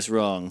reading this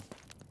wrong?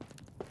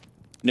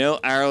 No,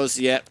 arrows,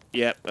 yep.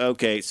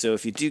 Okay, so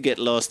if you do get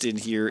lost in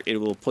here, it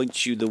will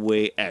point you the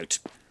way out.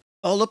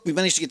 Oh, look, we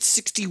managed to get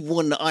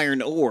 61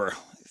 iron ore.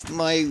 If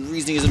my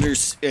reasoning is under...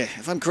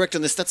 if I'm correct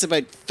on this, that's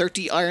about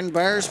 30 iron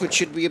bars, which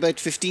should be about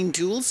 15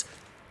 tools.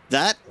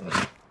 That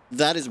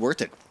is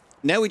worth it.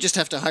 Now we just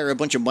have to hire a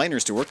bunch of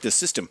miners to work this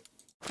system.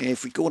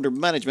 If we go under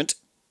management,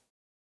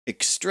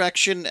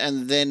 extraction,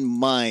 and then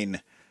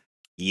mine.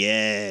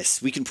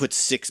 Yes, we can put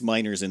 6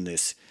 miners in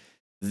this.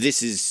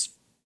 This is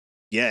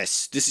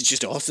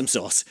just awesome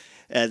sauce.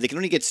 They can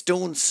only get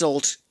stone,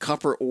 salt,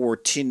 copper ore,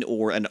 tin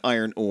ore, and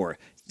iron ore.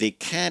 They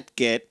can't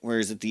get,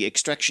 whereas the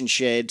extraction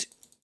shed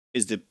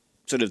is the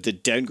sort of the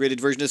downgraded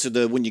version, so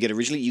the one you get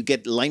originally, you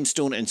get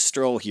limestone and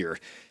straw here.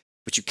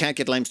 But you can't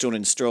get limestone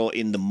and straw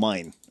in the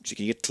mine. So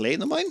can you get clay in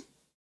the mine?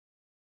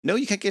 No,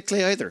 you can't get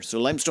clay either. So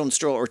limestone,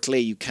 straw, or clay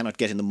you cannot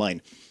get in the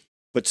mine.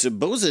 But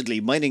supposedly,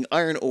 mining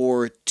iron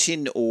ore,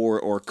 tin ore,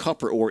 or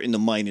copper ore in the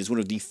mine is one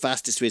of the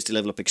fastest ways to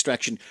level up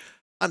extraction.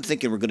 I'm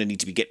thinking we're going to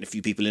need to be getting a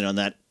few people in on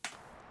that.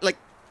 Like,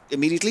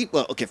 immediately?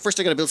 Well, okay, first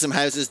I got to build some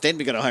houses, then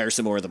we got to hire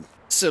some more of them.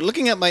 So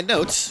looking at my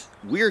notes,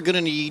 we're going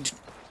to need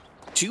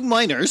 2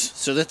 miners,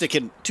 so that they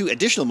can... 2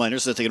 additional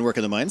miners so that they can work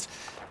in the mines.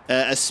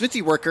 A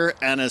smithy worker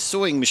and a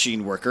sewing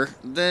machine worker.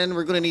 Then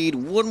we're going to need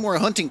 1 more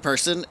hunting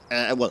person,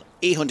 well,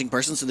 a hunting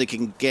person, so they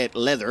can get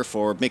leather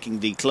for making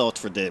the cloth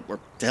for the,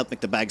 or to help make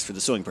the bags for the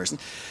sewing person.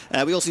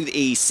 We also need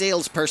a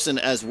salesperson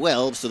as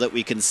well, so that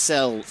we can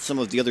sell some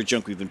of the other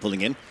junk we've been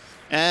pulling in.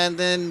 And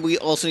then we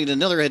also need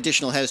another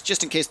additional house,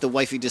 just in case the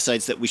wifey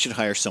decides that we should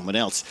hire someone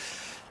else.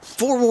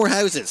 4 more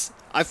houses!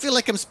 I feel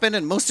like I'm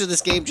spending most of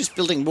this game just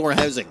building more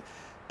housing.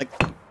 Like,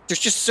 there's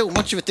just so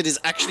much of it that is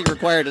actually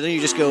required, and then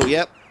you just go,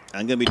 yep,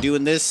 I'm going to be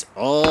doing this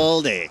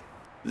all day.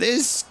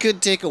 This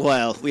could take a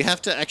while. We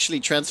have to actually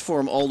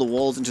transform all the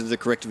walls into the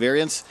correct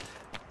variants.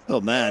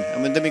 Oh man,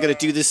 I mean, then we got to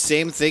do this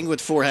same thing with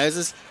 4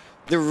 houses.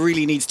 There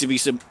really needs to be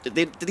some...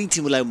 They need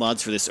to allow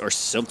mods for this or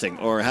something,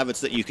 or have it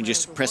so that you can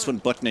just press 1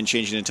 button and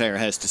change an entire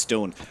house to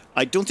stone.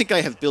 I don't think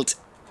I have built...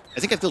 I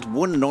think I've built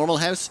 1 normal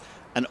house,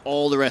 and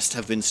all the rest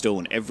have been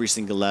stone, every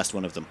single last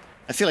one of them.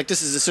 I feel like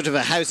this is a sort of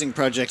a housing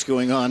project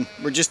going on.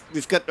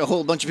 We've got a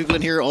whole bunch of people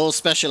in here, all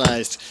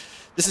specialized.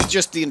 This is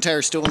just the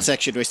entire stone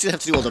section. I still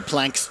have to do all the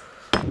planks.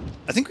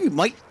 I think we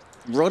might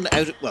run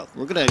out of... Well,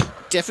 we're going to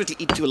definitely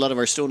eat to a lot of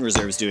our stone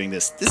reserves doing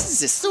this. This is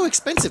just so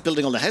expensive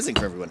building all the housing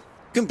for everyone.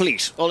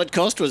 Complete. All it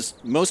cost was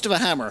most of a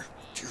hammer.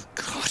 Dear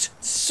God,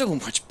 so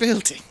much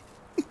building.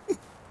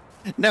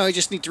 Now I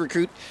just need to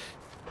recruit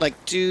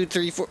like 2,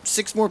 3, 4,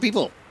 6 more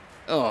people.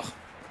 Oh,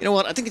 you know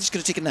what? I think I'm just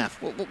going to take a nap.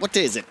 What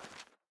day is it?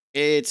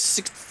 It's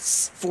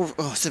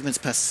 7 minutes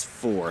past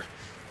 4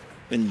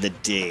 in the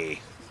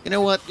day. You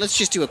know what? Let's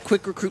just do a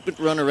quick recruitment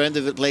run around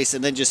the place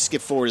and then just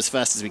skip forward as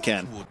fast as we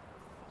can.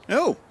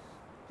 Oh,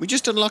 we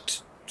just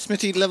unlocked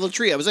Smithy level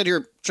 3. I was out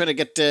here trying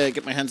to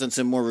get my hands on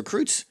some more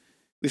recruits.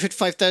 We've hit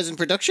 5,000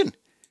 production.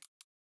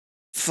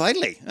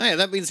 Finally. Oh, yeah,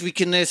 that means we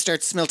can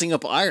start smelting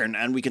up iron,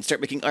 and we can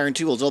start making iron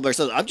tools all by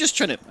ourselves. I'm just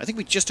trying to... I think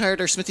we just hired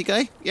our smithy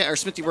guy. Yeah, our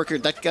smithy worker.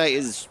 That guy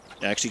is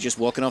actually just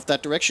walking off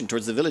that direction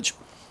towards the village.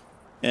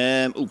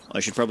 Oh, I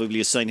should probably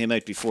assign him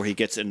out before he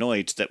gets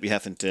annoyed that we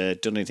haven't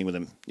done anything with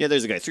him. Yeah,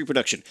 there's a guy. 3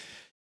 production.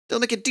 They'll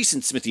make a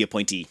decent smithy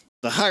appointee.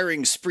 The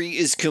hiring spree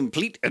is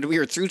complete, and we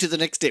are through to the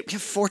next day. We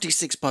have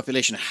 46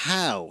 population.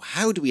 How?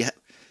 How do we have...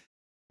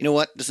 You know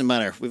what? Doesn't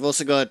matter. We've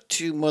also got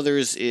 2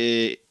 mothers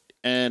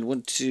and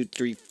 1, 2,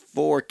 3,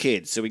 4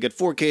 kids. So we got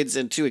 4 kids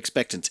and 2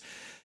 expectant.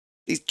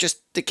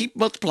 They keep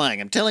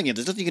multiplying. I'm telling you,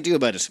 there's nothing you can do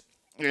about it.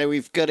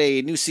 We've got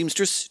a new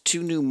seamstress,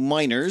 2 new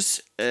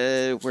miners.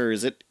 Where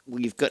is it?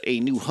 We've got a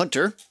new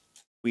hunter.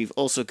 We've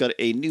also got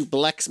a new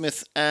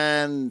blacksmith,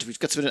 and we've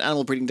got some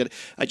animal breeding that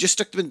I just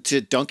stuck them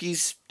into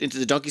donkeys, into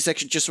the donkey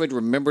section, just so I'd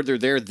remember they're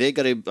there.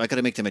 I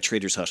gotta make them a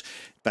trader's hut.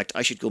 In fact,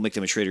 I should go make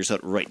them a trader's hut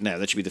right now.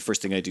 That should be the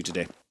first thing I do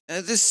today.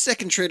 This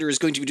second trader is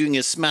going to be doing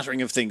a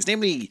smattering of things,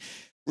 namely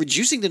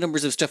reducing the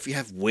numbers of stuff we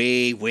have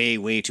way, way,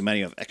 way too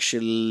many of.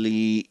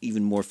 Actually,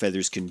 even more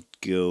feathers can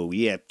go.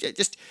 Yeah,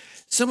 just...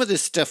 Some of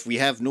this stuff we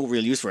have no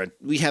real use for it.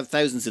 We have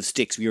thousands of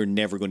sticks we are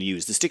never going to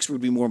use. The sticks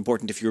would be more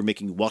important if you were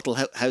making wattle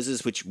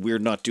houses, which we're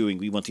not doing.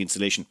 We want the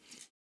insulation.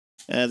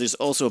 There's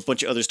also a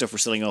bunch of other stuff we're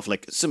selling off,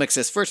 like some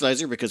excess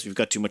fertilizer because we've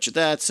got too much of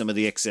that, some of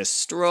the excess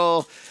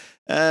straw,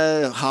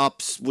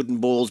 hops, wooden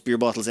bowls, beer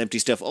bottles, empty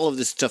stuff. All of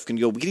this stuff can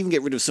go. We can even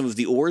get rid of some of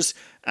the ores,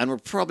 and we're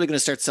probably going to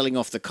start selling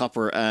off the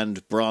copper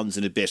and bronze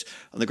in a bit,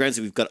 on the grounds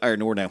that we've got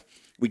iron ore now.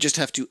 We just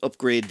have to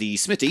upgrade the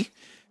smithy.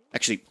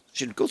 Actually,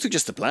 should go through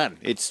just the plan.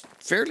 It's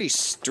fairly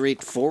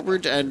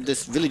straightforward, and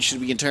this village should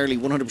be entirely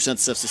 100%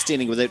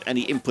 self-sustaining without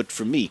any input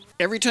from me.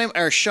 Every time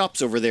our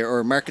shops over there, or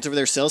our markets over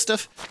there sell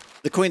stuff,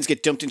 the coins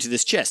get dumped into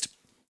this chest.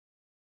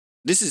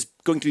 This is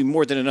going to be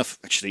more than enough.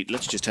 Actually,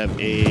 let's just have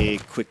a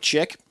quick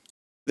check.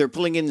 They're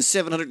pulling in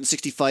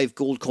 765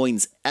 gold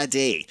coins a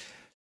day.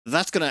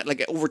 That's going to,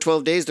 like, over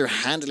 12 days, they're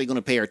handily going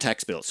to pay our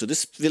tax bill. So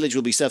this village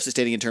will be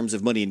self-sustaining in terms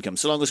of money income,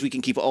 so long as we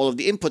can keep all of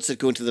the inputs that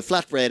go into the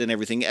flatbread and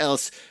everything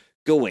else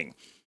going.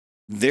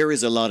 There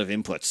is a lot of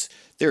inputs.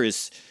 There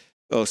is,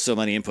 oh, so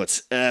many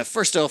inputs.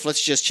 First off,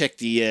 let's just check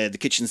the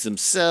kitchens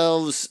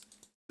themselves.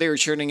 They're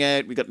churning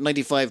out. We got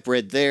 95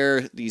 bread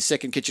there. The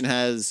second kitchen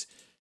has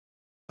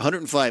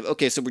 105.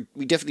 Okay, so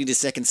we definitely need a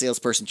second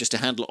salesperson just to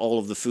handle all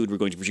of the food we're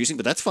going to be producing,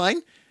 but that's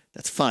fine.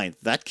 That's fine.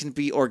 That can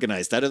be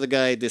organized. That other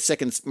guy, the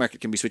second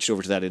market can be switched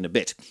over to that in a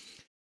bit.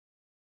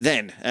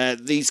 Then,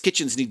 these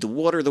kitchens need the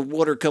water. The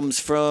water comes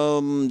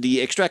from the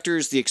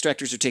extractors. The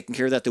extractors are taking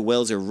care of that. The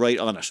wells are right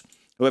on it.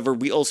 However,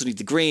 we also need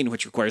the grain,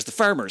 which requires the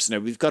farmers. Now,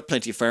 we've got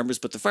plenty of farmers,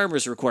 but the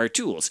farmers require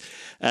tools.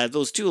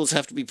 Those tools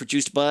have to be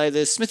produced by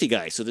the smithy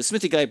guy. So the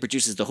smithy guy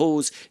produces the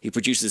hose. He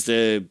produces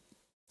the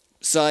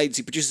sides.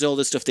 He produces all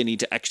this stuff they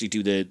need to actually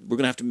do the... We're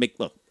going to have to make...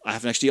 Well, I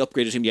haven't actually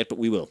upgraded him yet, but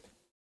we will.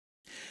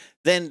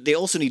 Then they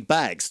also need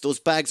bags. Those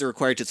bags are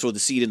required to throw the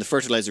seed and the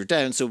fertilizer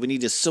down, so we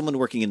need someone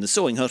working in the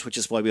sewing hut, which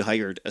is why we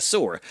hired a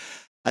sewer.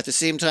 At the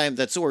same time,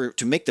 that sewer,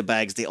 to make the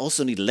bags, they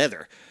also need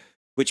leather,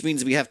 which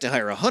means we have to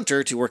hire a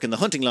hunter to work in the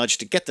hunting lodge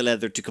to get the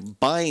leather to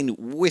combine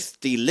with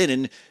the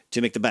linen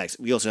to make the bags.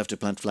 We also have to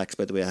plant flax,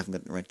 by the way. I haven't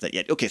gotten around to that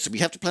yet. Okay, so we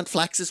have to plant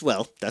flax as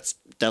well.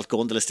 That'll go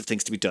on the list of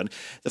things to be done.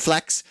 The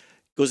flax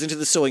goes into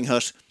the sewing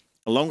hut,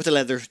 along with the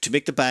leather, to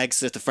make the bags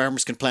so that the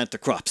farmers can plant their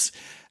crops.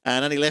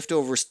 And any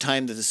leftover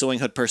time that the sewing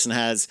hut person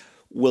has,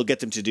 we'll get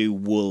them to do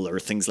wool or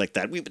things like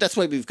that. That's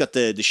why we've got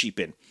the sheep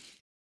in.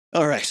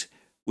 All right.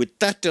 With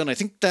that done, I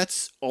think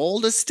that's all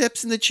the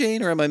steps in the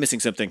chain, or am I missing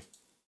something?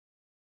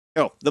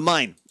 Oh, the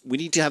mine. We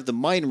need to have the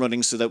mine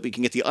running so that we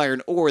can get the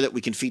iron ore that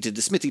we can feed to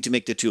the smithy to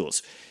make the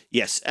tools.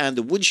 Yes, and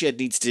the woodshed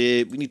we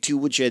need 2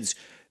 woodsheds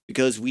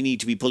because we need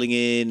to be pulling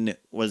in,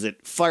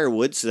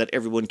 firewood so that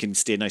everyone can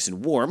stay nice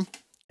and warm.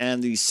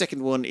 And the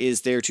second one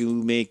is there to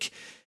make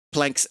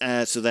planks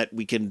so that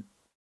we can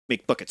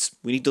make buckets.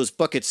 We need those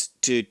buckets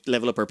to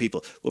level up our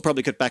people. We'll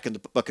probably cut back on the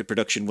bucket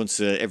production once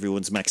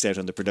everyone's maxed out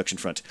on the production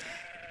front.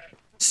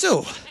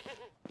 So,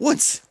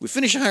 once we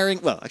finish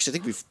hiring, well, actually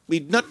I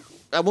think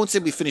I won't say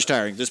we finished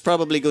hiring. There's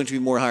probably going to be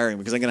more hiring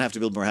because I'm going to have to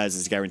build more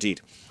houses,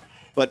 guaranteed.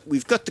 But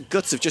we've got the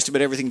guts of just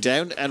about everything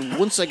down, and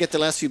once I get the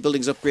last few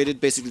buildings upgraded,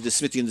 basically the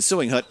smithy and the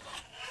sewing hut,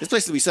 this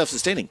place will be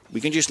self-sustaining. We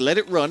can just let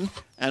it run,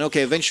 and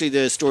okay, eventually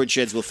the storage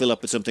sheds will fill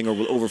up with something or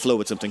will overflow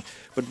with something.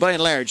 But by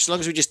and large, as long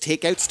as we just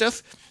take out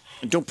stuff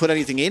and don't put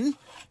anything in,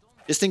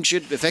 this thing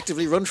should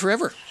effectively run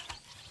forever.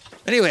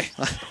 Anyway,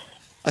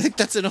 I think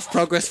that's enough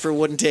progress for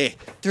one day.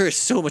 There is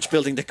so much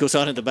building that goes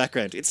on in the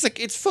background. It's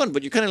fun,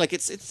 but you're kind of like,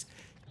 it's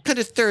kind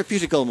of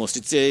therapeutic almost.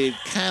 It's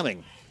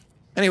calming.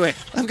 Anyway,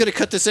 I'm going to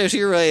cut this out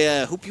here.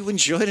 I hope you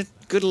enjoyed it.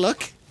 Good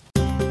luck.